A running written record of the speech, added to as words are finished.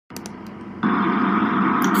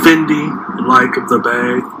Fendi, like the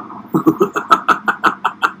bag.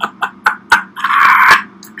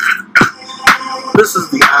 This is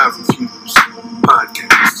the I Refuse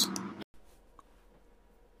podcast.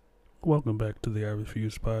 Welcome back to the I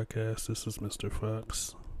Refuse podcast. This is Mr.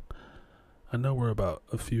 Fox. I know we're about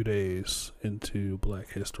a few days into Black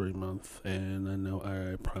History Month, and I know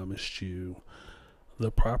I promised you the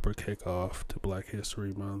proper kickoff to Black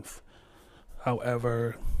History Month.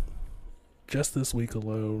 However, just this week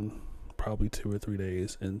alone, probably 2 or 3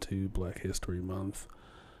 days into Black History Month,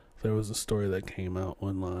 there was a story that came out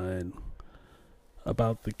online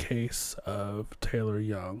about the case of Taylor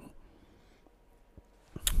Young.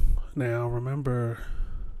 Now, remember,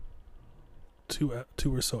 two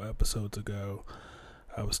or so episodes ago,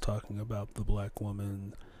 I was talking about the black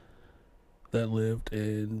woman that lived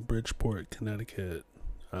in Bridgeport, Connecticut,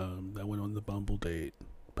 that went on the Bumble date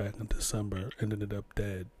back in December and ended up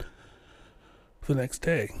dead the next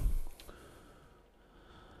day.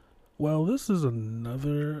 Well, this is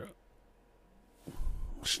another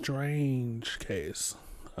strange case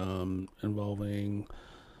involving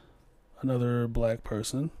another black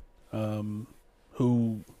person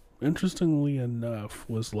who, interestingly enough,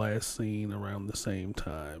 was last seen around the same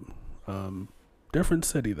time. Different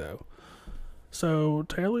city, though. So,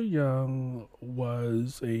 Taylor Young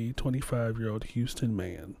was a 25-year-old Houston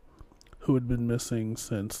man who had been missing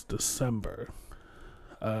since December.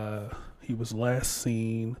 He was last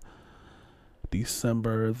seen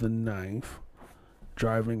December the 9th,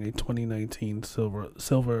 driving a 2019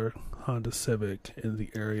 silver Honda Civic in the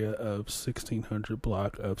area of 1600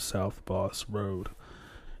 block of South Boss Road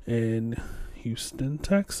in Houston,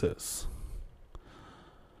 Texas.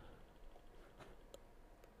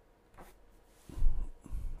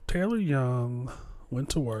 Taylor Young went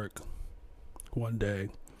to work one day,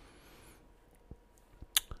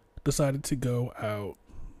 decided to go out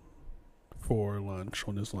for lunch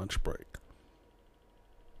on his lunch break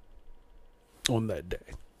on that day.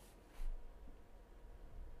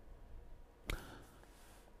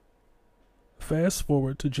 Fast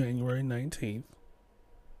forward to January 19th,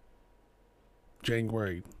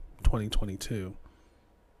 January 2022,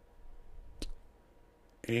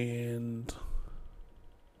 and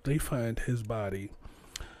they find his body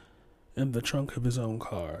in the trunk of his own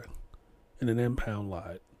car in an impound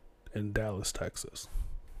lot in Dallas, Texas.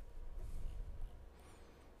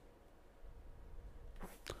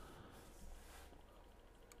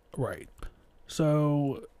 Right.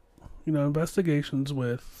 So, investigations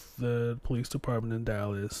with the police department in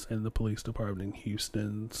Dallas and the police department in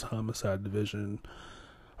Houston's homicide division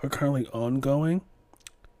are currently ongoing.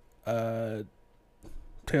 Taylor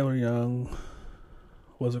Young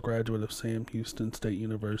was a graduate of Sam Houston State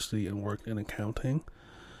University and worked in accounting.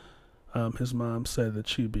 His mom said that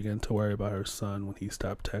she began to worry about her son when he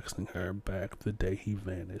stopped texting her back the day he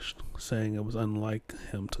vanished, saying it was unlike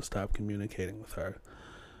him to stop communicating with her.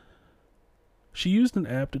 She used an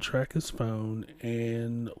app to track his phone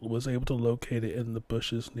and was able to locate it in the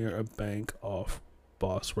bushes near a bank off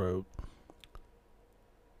Boss Road.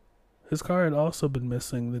 His car had also been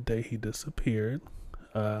missing the day he disappeared.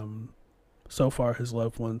 So far, his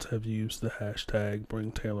loved ones have used the hashtag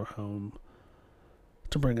 #BringTaylorHome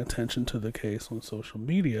to bring attention to the case on social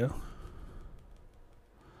media.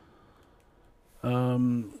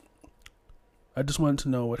 I just wanted to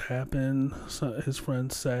know what happened. So his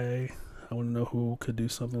friends say, I want to know who could do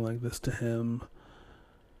something like this to him.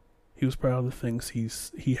 He was proud of the things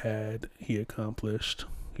he accomplished.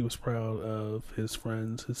 He was proud of his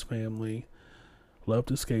friends, his family. Loved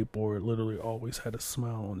to skateboard. Literally always had a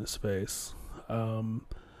smile on his face.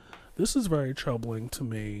 This is very troubling to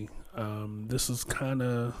me. This is kind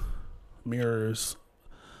of mirrors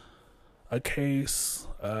a case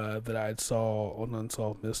that I saw on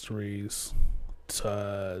Unsolved Mysteries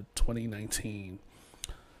 2019,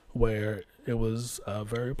 where it was a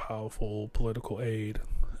very powerful political aide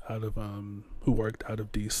who worked out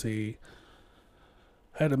of DC,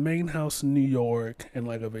 had a main house in New York and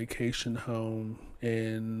like a vacation home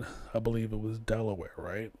in, I believe it was Delaware,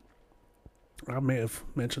 right? I may have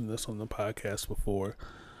mentioned this on the podcast before.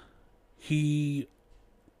 He,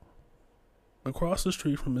 across the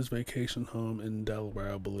street from his vacation home in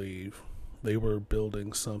Delaware, I believe, they were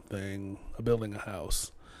building a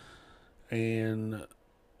house. And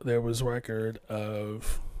there was record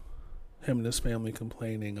of him and his family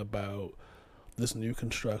complaining about this new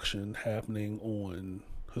construction happening on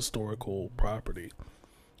historical property,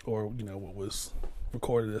 or, what was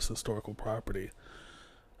recorded as historical property.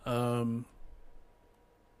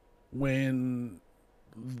 When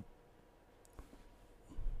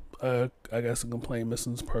I guess a complaint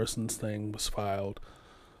missing persons thing was filed,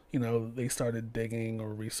 they started digging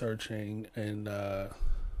or researching and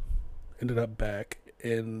ended up back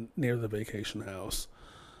in near the vacation house.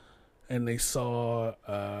 And they saw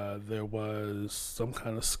there was some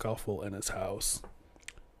kind of scuffle in his house.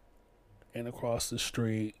 And across the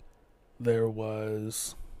street, there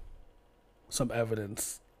was some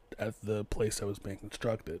evidence at the place that was being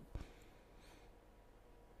constructed.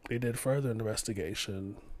 They did further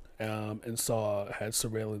investigation and had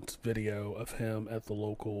surveillance video of him at the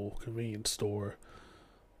local convenience store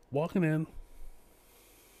walking in,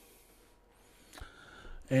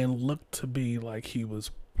 and looked to be like he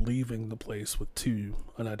was leaving the place with two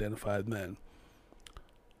unidentified men.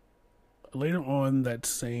 Later on that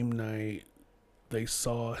same night, they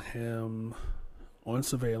saw him on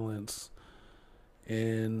surveillance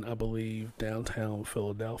in, I believe, downtown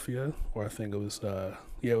Philadelphia, or I think it was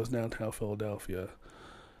downtown Philadelphia,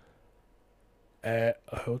 at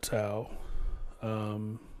a hotel.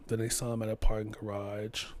 Then they saw him at a parking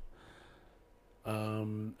garage.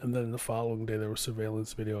 And then the following day, there was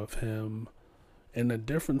surveillance video of him in a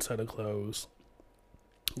different set of clothes,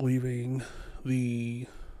 leaving it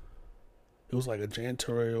was like a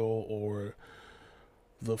janitorial or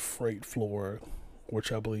the freight floor,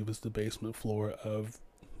 which I believe is the basement floor of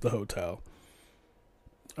the hotel.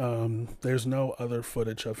 There's no other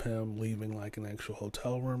footage of him leaving like an actual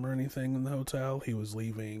hotel room or anything in the hotel. He was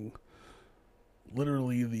leaving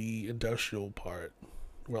literally the industrial part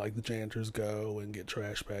where like the janitors go and get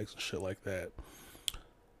trash bags and shit like that.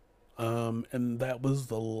 And that was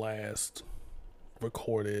the last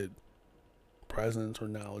recorded presence or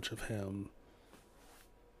knowledge of him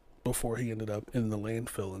before he ended up in the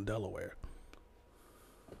landfill in Delaware.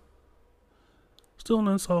 Still an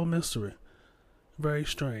unsolved mystery. Very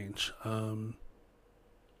strange.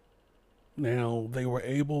 Now, they were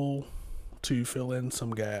able to fill in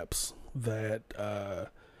some gaps that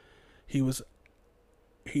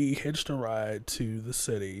he hitched a ride to the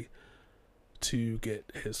city to get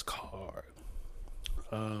his car.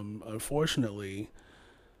 Unfortunately,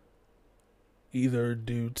 either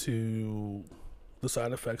due to the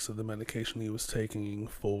side effects of the medication he was taking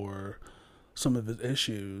for some of his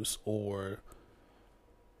issues, or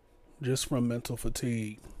just from mental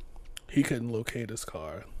fatigue, he couldn't locate his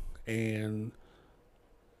car. And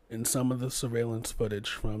in some of the surveillance footage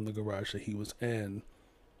from the garage that he was in,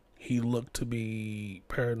 he looked to be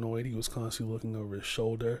paranoid. He was constantly looking over his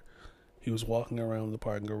shoulder. He was walking around the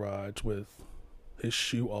parking garage with his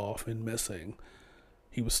shoe off and missing.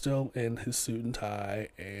 He was still in his suit and tie,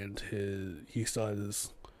 and he still had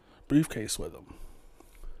his briefcase with him.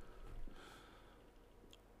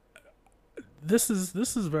 This is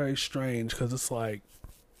very strange, because it's like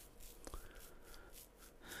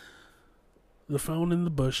the phone in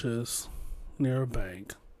the bushes near a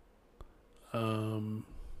bank.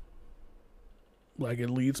 Like, it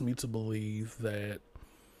leads me to believe that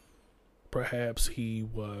perhaps he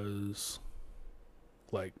was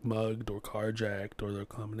like mugged or carjacked, or the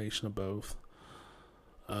combination of both,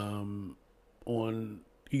 on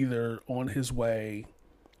his way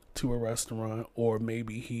to a restaurant, or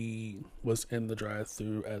maybe he was in the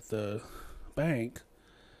drive-thru at the bank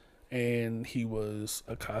and he was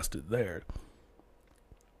accosted there.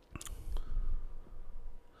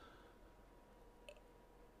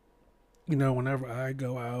 Whenever I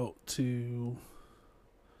go out to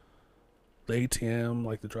the ATM,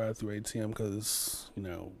 like the drive-thru ATM, because,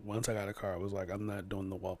 once I got a car, I was like, I'm not doing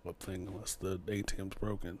the walk-up thing unless the ATM's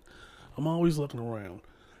broken. I'm always looking around,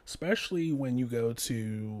 especially when you go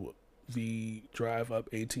to the drive-up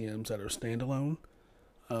ATMs that are standalone.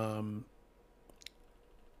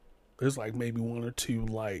 There's like maybe one or two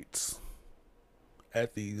lights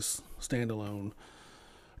at these standalone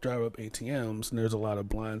drive-up ATMs, and there's a lot of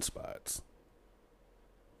blind spots.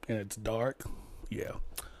 And it's dark. Yeah.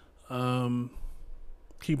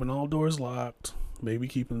 Keeping all doors locked, maybe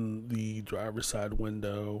keeping the driver's side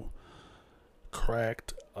window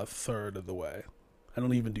cracked a third of the way. I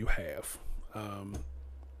don't even do half.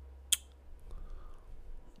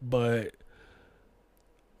 But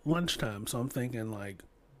lunchtime, so I'm thinking like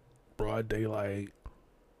broad daylight.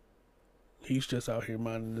 He's just out here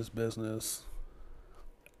minding his business.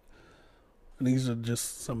 And these are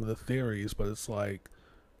just some of the theories, but it's like,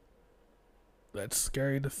 that's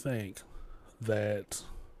scary to think that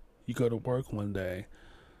you go to work one day,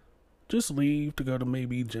 just leave to go to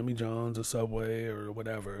maybe Jimmy John's or Subway or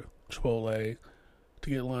whatever, Chipotle, to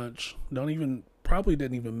get lunch. Probably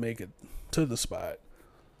didn't even make it to the spot.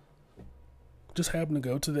 Just happened to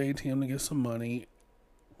go to the ATM to get some money.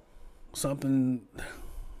 Something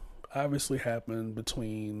obviously happened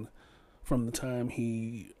from the time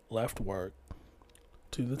he left work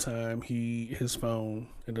to the time his phone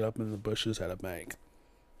ended up in the bushes at a bank.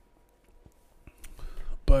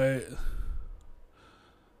 But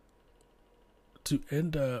to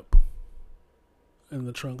end up in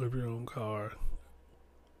the trunk of your own car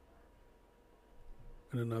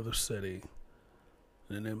in another city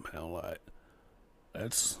in an impound lot,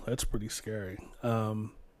 that's pretty scary.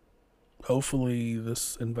 Hopefully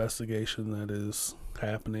this investigation that is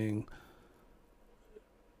happened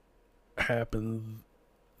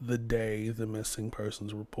the day the missing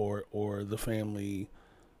persons report or the family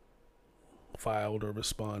filed or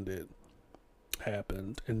responded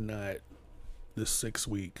happened, and not this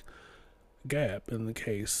 6-week gap in the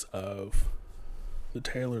case of the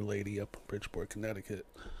Taylor lady up in Bridgeport, Connecticut.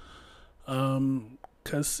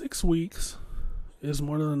 'Cause 6 weeks is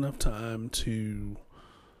more than enough time to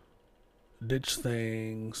ditch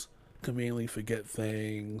things, conveniently forget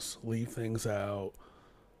things, leave things out,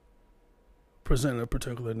 present a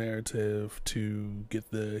particular narrative to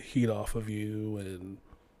get the heat off of you, and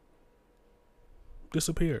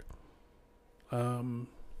disappear.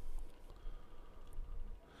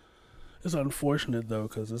 It's unfortunate though,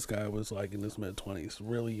 because this guy was like in his mid-20s,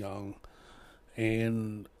 really young,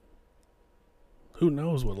 and who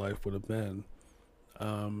knows what life would have been.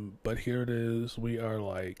 But here it is. We are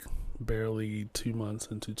like barely 2 months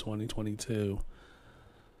into 2022,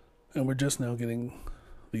 and we're just now getting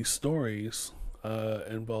these stories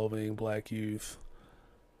involving Black youth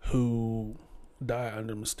who die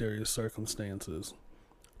under mysterious circumstances,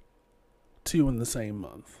 2 in the same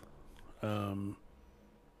month.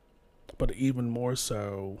 But even more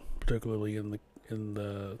so, particularly in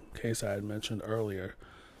the case I had mentioned earlier,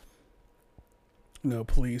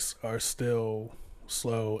 police are still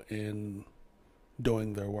slow in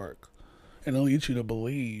doing their work. And it'll lead you to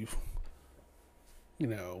believe,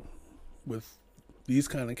 with these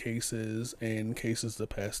kind of cases and cases the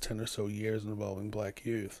past 10 or so years involving Black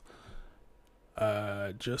youth,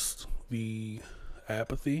 just the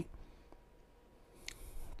apathy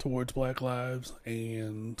towards Black lives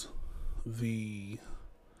and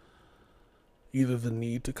either the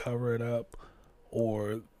need to cover it up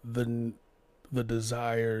or the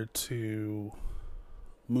desire to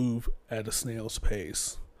move at a snail's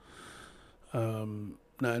pace. 9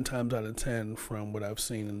 times out of 10, from what I've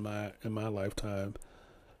seen in my lifetime,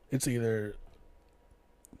 it's either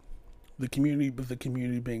the community, but the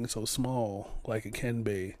community being so small, like it can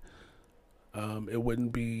be, it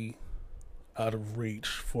wouldn't be out of reach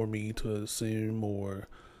for me to assume or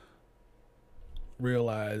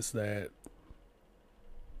realize that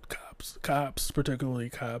cops, particularly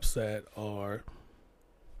cops that are,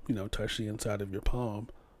 touch the inside of your palm,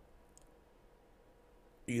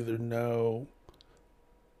 either know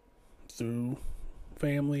through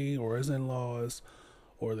family or as in-laws,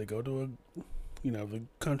 or they go to the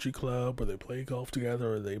country club, or they play golf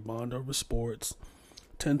together, or they bond over sports,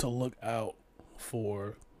 tend to look out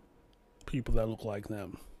for people that look like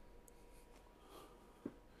them.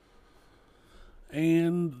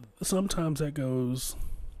 And sometimes that goes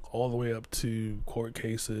all the way up to court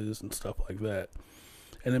cases and stuff like that.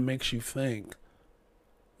 And it makes you think,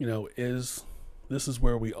 this is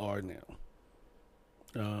where we are now.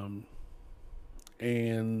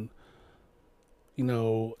 And,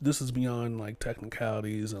 this is beyond like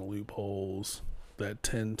technicalities and loopholes that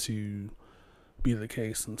tend to be the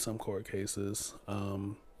case in some court cases.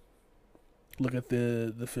 Look at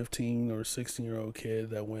the 15 or 16-year-old kid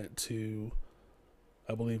that went to,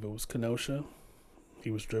 I believe it was Kenosha.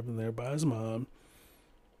 He was driven there by his mom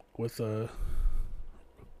with a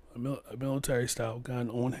military-style gun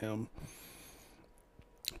on him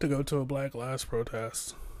to go to a Black Lives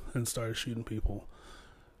protest and started shooting people.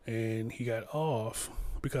 And he got off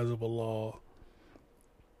because of a law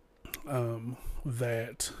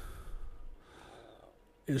that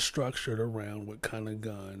is structured around what kind of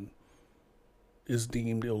gun is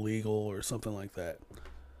deemed illegal or something like that.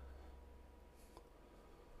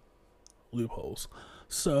 Loopholes.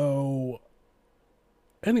 So,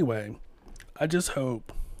 anyway, I just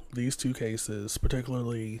hope these 2 cases,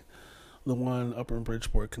 particularly the one up in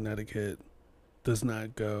Bridgeport, Connecticut, does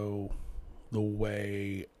not go the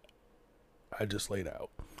way I just laid out.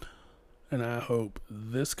 And I hope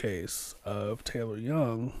this case of Taylor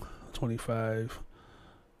Young, 25,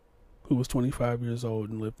 who was 25 years old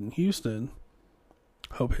and lived in Houston,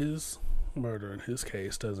 hope his murder in his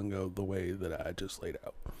case doesn't go the way that I just laid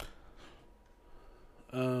out.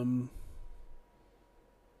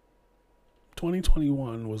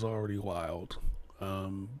 2021 was already wild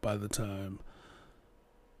by the time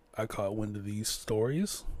I caught wind of these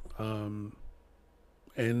stories.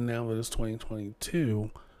 And now that it's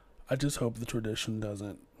 2022, I just hope the tradition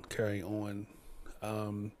doesn't carry on.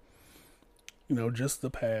 Just the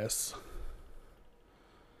past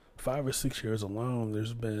 5 or 6 years alone,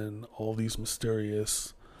 there's been all these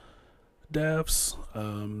mysterious deaths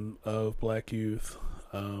of black youth,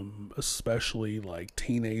 especially like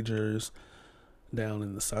teenagers down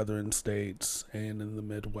in the southern states and in the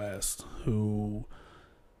Midwest who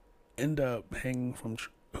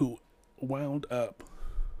who wound up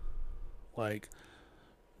like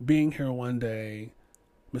being here one day,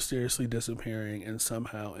 mysteriously disappearing, and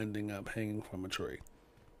somehow ending up hanging from a tree.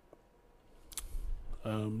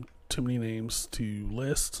 Too many names to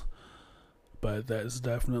list, but that's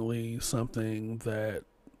definitely something that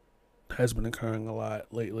has been occurring a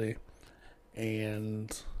lot lately.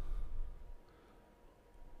 And,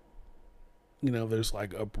 there's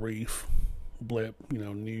like a brief blip,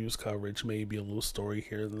 news coverage, maybe a little story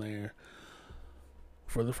here and there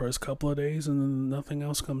for the first couple of days, and then nothing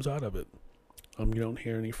else comes out of it. You don't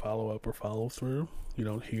hear any follow-up or follow-through. You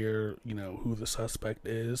don't hear, who the suspect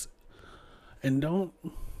is. And don't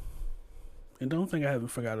think I haven't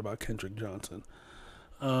forgot about Kendrick Johnson,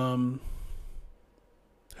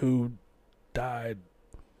 who died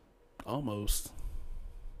almost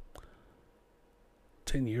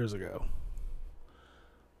 10 years ago.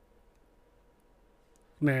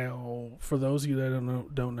 Now, for those of you that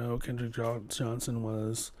don't know, Kendrick Johnson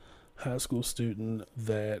was a high school student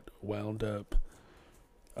that wound up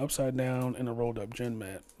upside down in a rolled up gym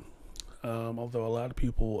mat. Although a lot of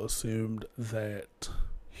people assumed that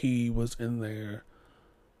he was in there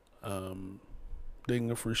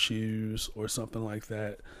digging for shoes or something like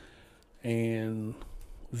that. And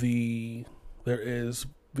there is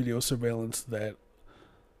video surveillance that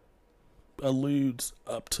alludes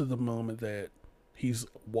up to the moment that he's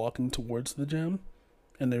walking towards the gym,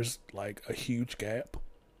 and there's like a huge gap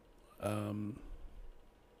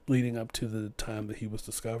leading up to the time that he was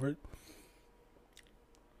discovered.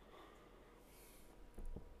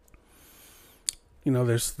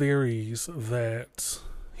 There's theories that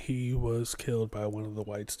he was killed by one of the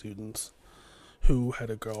white students who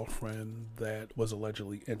had a girlfriend that was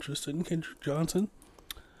allegedly interested in Kendrick Johnson,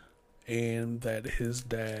 and that his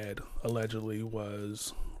dad allegedly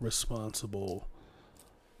was responsible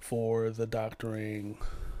for the doctoring,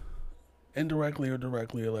 indirectly or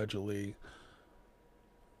directly, allegedly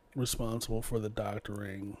responsible for the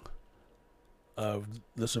doctoring of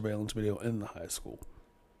the surveillance video in the high school.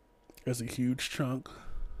 There's a huge chunk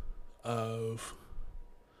of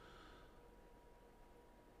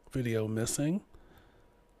video missing.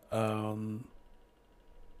 The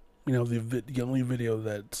only video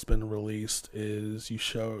that's been released is you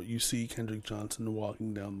see Kendrick Johnson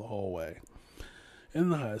walking down the hallway in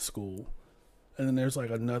the high school, and then there's like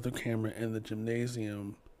another camera in the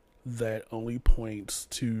gymnasium that only points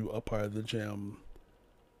to a part of the gym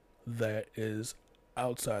that is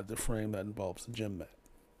outside the frame that involves the gym mat.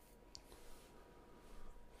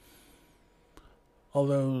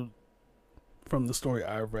 Although, from the story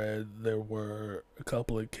I read, there were a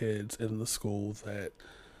couple of kids in the school that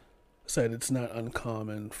said it's not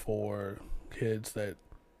uncommon for kids that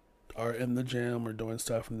are in the gym or doing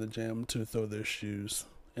stuff in the gym to throw their shoes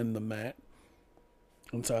in the mat,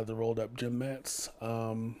 inside the rolled up gym mats.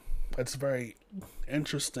 It's very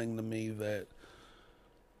interesting to me that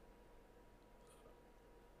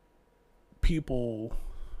people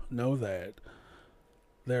know that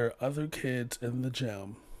there are other kids in the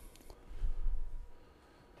gym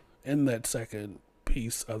in that second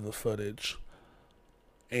piece of the footage,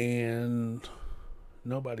 and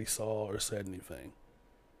nobody saw or said anything.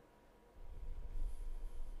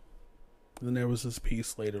 Then there was this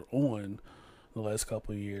piece later on, the last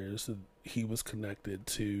couple of years, that he was connected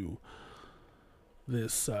to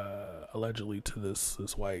this, allegedly to this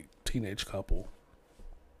white teenage couple.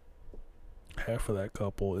 Half of that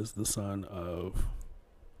couple is the son of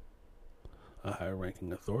a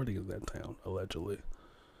high-ranking authority in that town, allegedly.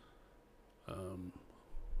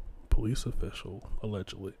 Police official,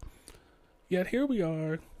 allegedly. Yet here we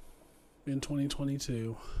are in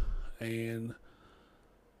 2022, and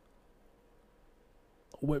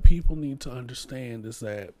what people need to understand is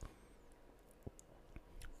that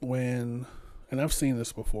and I've seen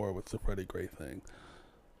this before with the Freddie Gray thing,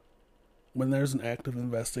 when there's an active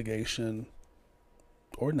investigation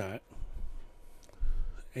or not,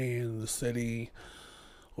 and the city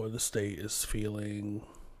or the state is feeling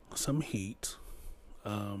some heat,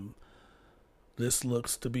 this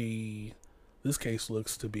case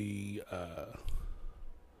looks to be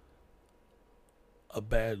a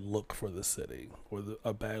bad look for the city, or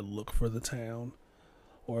a bad look for the town,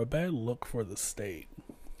 or a bad look for the state.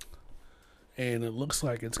 and it looks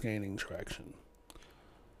like it's gaining traction.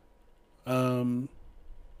 When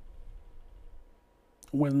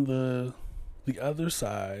the other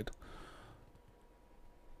side,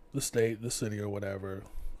 the state, the city, or whatever,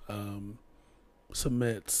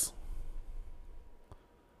 submits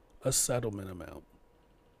a settlement amount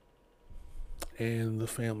and the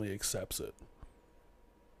family accepts it,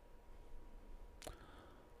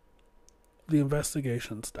 the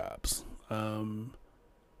investigation stops,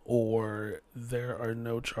 or there are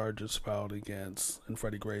no charges filed against, in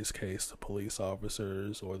Freddie Gray's case, the police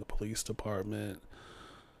officers or the police department,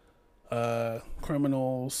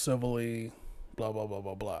 criminals, civilly, blah, blah, blah,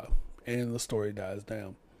 blah, blah. And the story dies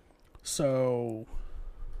down. So,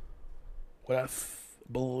 what I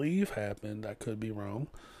believe happened, I could be wrong,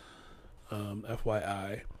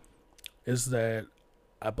 FYI, is that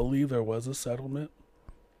I believe there was a settlement,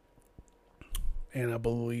 and I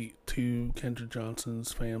believe to Kendra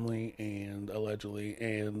Johnson's family and allegedly,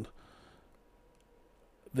 and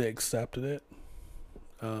they accepted it.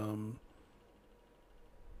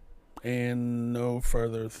 And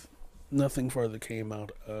nothing further came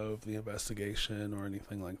out of the investigation or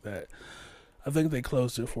anything like that. I think they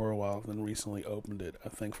closed it for a while and then recently opened it, I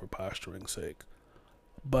think for posturing's sake.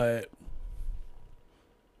 But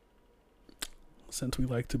since we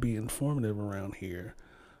like to be informative around here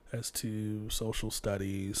as to social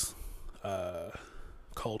studies,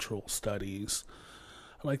 cultural studies,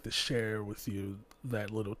 I'd like to share with you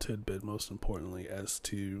that little tidbit, most importantly, as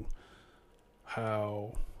to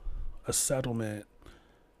how a settlement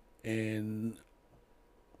in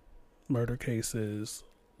murder cases,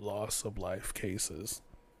 loss of life cases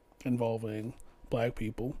involving black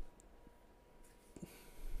people,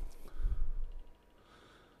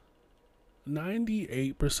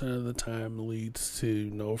 98% of the time leads to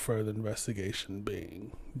no further investigation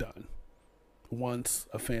being done. Once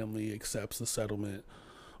a family accepts the settlement,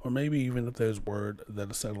 or maybe even if there's word that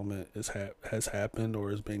a settlement has happened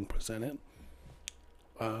or is being presented,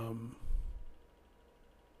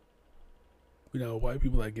 white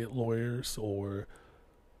people that get lawyers, or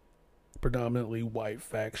predominantly white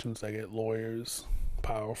factions that get lawyers,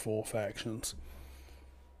 powerful factions,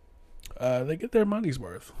 they get their money's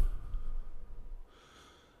worth.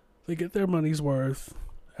 They get their money's worth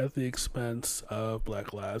at the expense of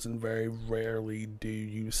black lives, and very rarely do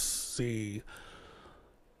you see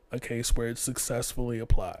a case where it's successfully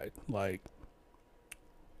applied, like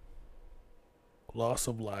loss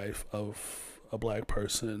of life of a black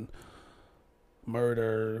person,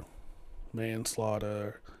 murder,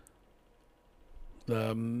 manslaughter,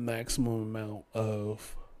 the maximum amount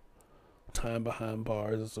of time behind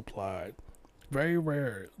bars is applied. Very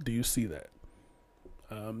rare do you see that.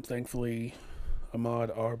 Thankfully,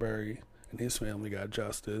 Ahmaud Arbery and his family got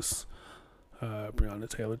justice. Breonna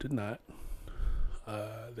Taylor did not.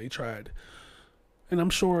 They tried. And I'm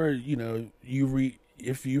sure, you read,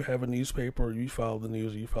 if you have a newspaper or you follow the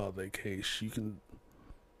news or you follow that case,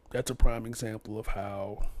 that's a prime example of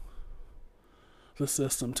how the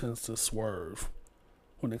system tends to swerve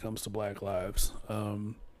when it comes to black lives.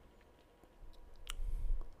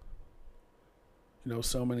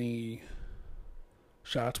 So many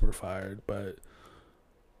shots were fired, but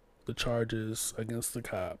the charges against the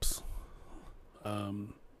cops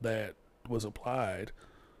that was applied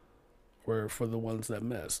were for the ones that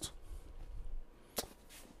missed.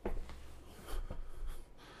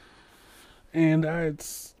 And I had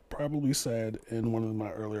probably said in one of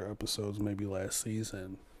my earlier episodes, maybe last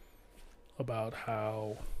season, about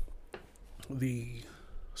how the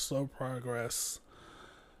slow progress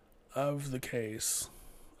of the case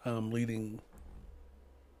leading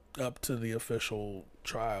up to the official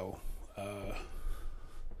trial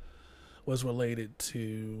was related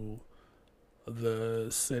to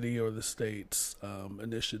the city or the state's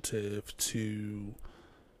initiative to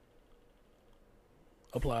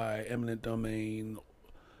apply eminent domain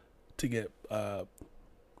to get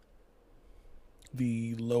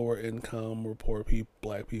the lower income or poor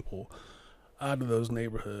black people out of those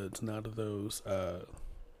neighborhoods and out of those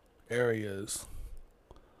areas,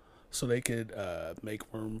 so they could make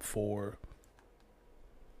room for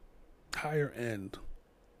higher end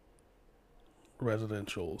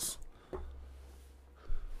residentials,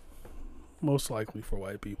 most likely for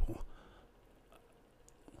white people.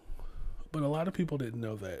 But a lot of people didn't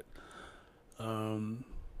know that.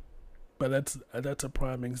 But that's a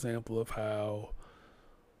prime example of how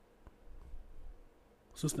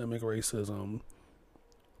systemic racism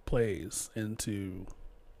plays into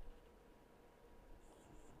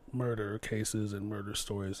murder cases and murder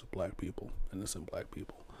stories of black people, innocent black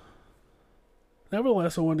people.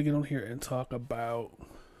 Nevertheless, I wanted to get on here and talk about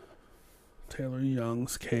Taylor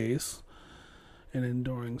Young's case. And in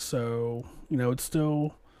doing so, it's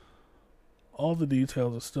still, all the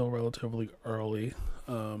details are still relatively early.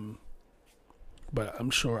 But I'm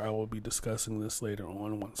sure I will be discussing this later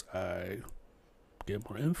on once I get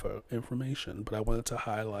more information. But I wanted to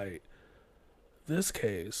highlight this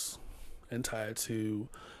case and tie it to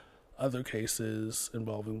other cases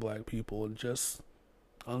involving black people and just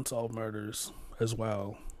unsolved murders as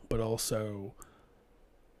well, but also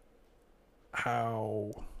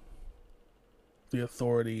how the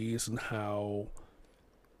authorities and how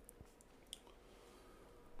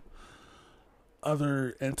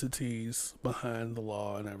other entities behind the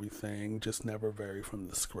law and everything just never vary from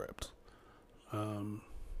the script. God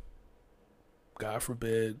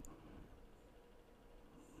forbid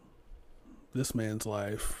this man's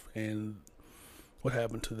life and what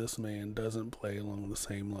happened to this man doesn't play along the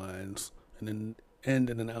same lines and then end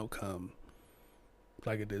in an outcome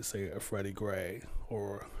like it did, say, a Freddie Gray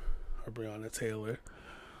or a Breonna Taylor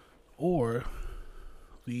or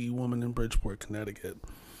the woman in Bridgeport, Connecticut.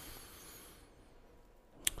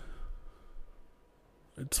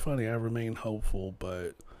 It's funny, I remain hopeful,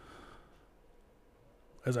 but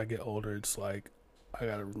as I get older, it's like I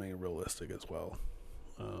gotta remain realistic as well.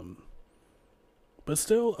 But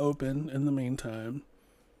still open in the meantime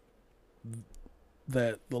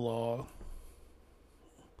that the law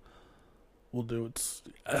will do its,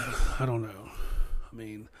 I don't know. I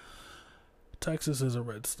mean, Texas is a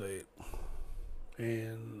red state,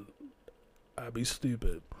 and I'd be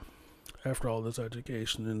stupid after all this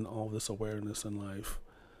education and all this awareness in life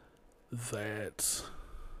that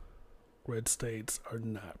red states are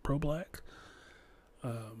not pro-black,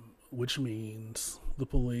 which means the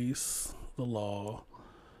police, the law,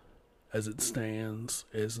 as it stands,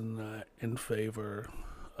 is not in favor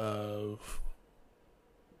of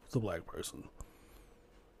the black person.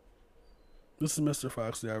 This is Mr.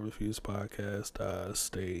 Fox, the I Refuse podcast.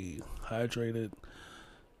 Stay hydrated,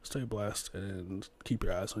 stay blessed, and keep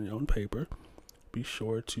your eyes on your own paper. Be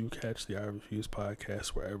sure to catch the I Refuse podcast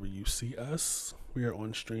wherever you see us. We are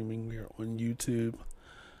on streaming, we are on YouTube,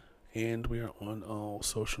 and we are on all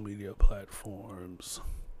social media platforms.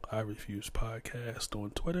 I Refuse Podcast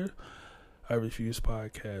on Twitter. I Refuse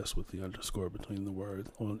Podcast with the underscore between the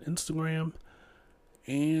words on Instagram.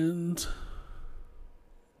 And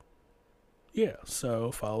yeah,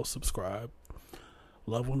 so follow, subscribe,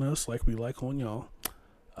 love on us like we like on y'all.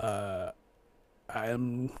 I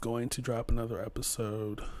am going to drop another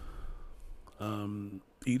episode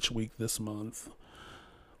each week this month,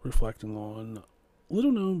 reflecting on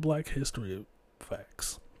little known black history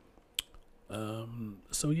facts.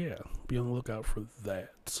 So yeah, be on the lookout for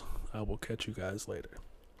that. I will catch you guys later.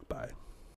 Bye.